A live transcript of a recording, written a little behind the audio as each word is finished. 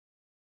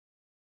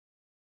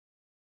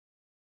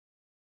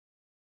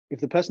if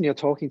the person you're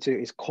talking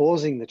to is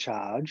causing the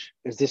charge,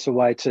 is this a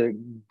way to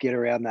get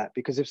around that?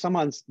 Because if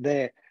someone's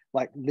there,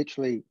 like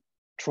literally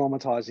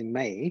traumatizing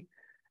me,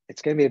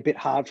 it's going to be a bit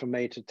hard for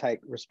me to take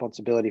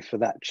responsibility for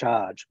that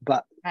charge.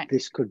 But right.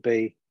 This could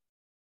be.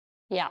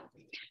 Yeah.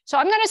 So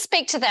I'm going to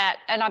speak to that,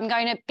 and I'm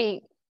going to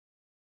be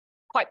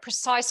quite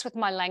precise with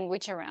my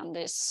language around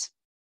this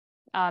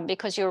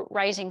because you're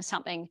raising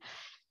something.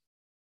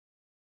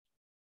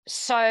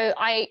 So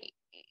I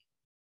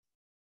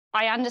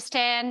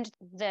understand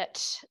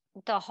that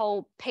the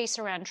whole piece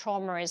around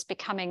trauma is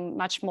becoming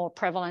much more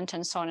prevalent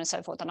and so on and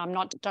so forth, and I'm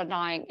not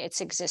denying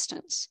its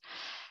existence.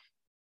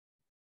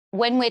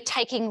 When we're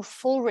taking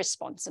full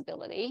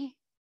responsibility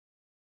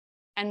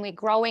and we're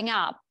growing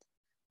up,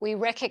 we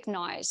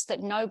recognize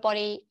that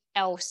nobody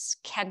else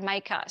can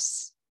make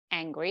us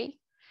angry.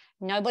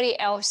 Nobody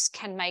else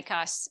can make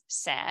us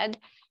sad.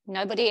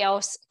 Nobody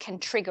else can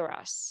trigger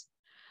us.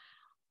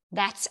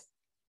 That's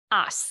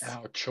us.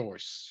 Our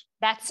choice.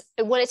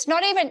 It's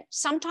not even,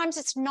 sometimes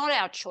it's not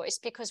our choice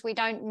because we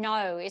don't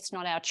know it's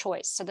not our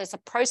choice. So there's a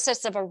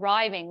process of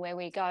arriving where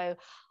we go,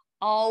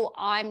 oh,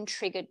 I'm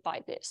triggered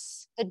by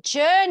this. The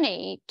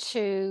journey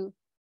to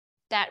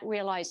that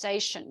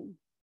realization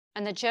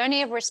and the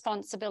journey of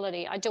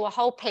responsibility, I do a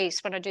whole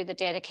piece when I do the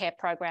Dare to Care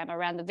program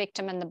around the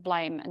victim and the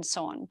blame and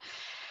so on.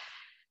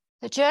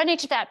 The journey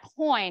to that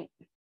point,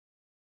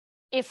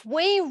 if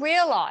we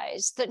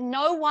realize that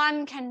no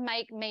one can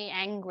make me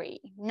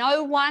angry,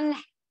 no one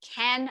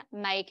can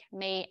make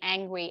me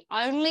angry,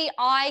 only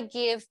I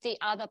give the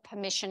other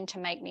permission to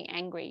make me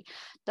angry.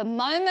 The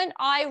moment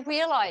I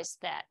realize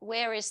that,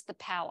 where is the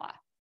power?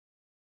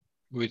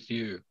 With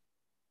you.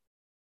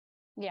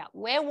 Yeah,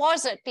 where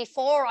was it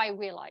before I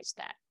realized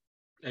that?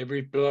 Every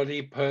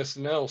bloody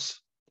person else.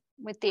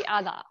 With the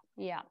other,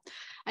 yeah.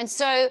 And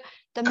so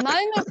the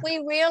moment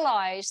we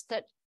realize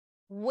that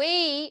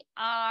we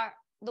are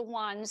the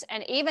ones,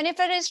 and even if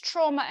it is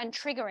trauma and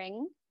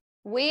triggering,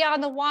 we are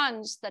the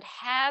ones that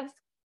have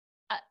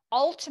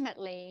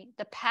ultimately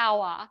the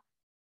power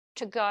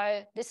to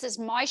go, this is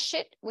my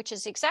shit, which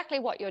is exactly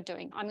what you're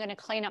doing. I'm going to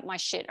clean up my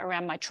shit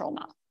around my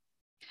trauma.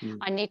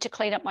 I need to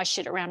clean up my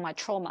shit around my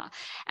trauma.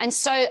 And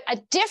so a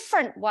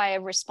different way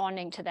of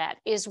responding to that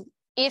is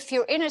if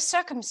you're in a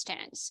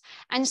circumstance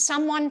and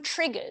someone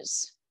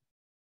triggers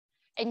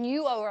and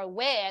you are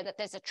aware that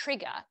there's a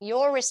trigger,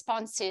 your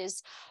response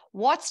is,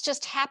 what's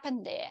just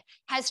happened there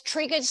has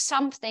triggered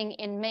something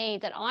in me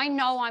that I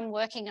know I'm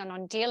working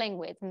on dealing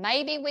with.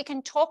 Maybe we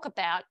can talk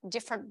about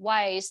different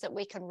ways that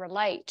we can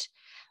relate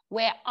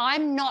where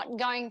I'm not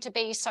going to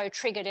be so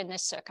triggered in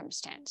this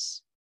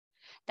circumstance.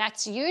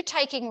 That's you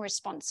taking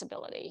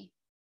responsibility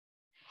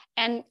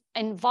and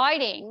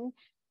inviting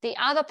the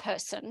other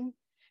person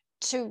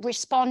to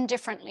respond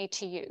differently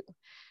to you.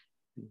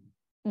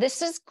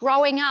 This is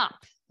growing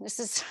up. This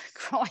is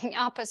growing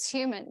up as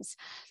humans.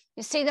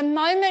 You see, the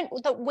moment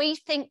that we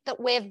think that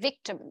we're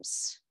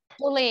victims,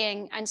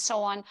 bullying and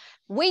so on,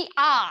 we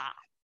are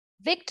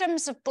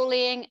victims of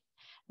bullying,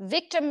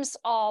 victims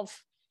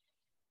of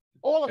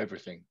all of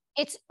everything.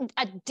 It's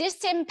a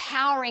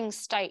disempowering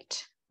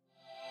state.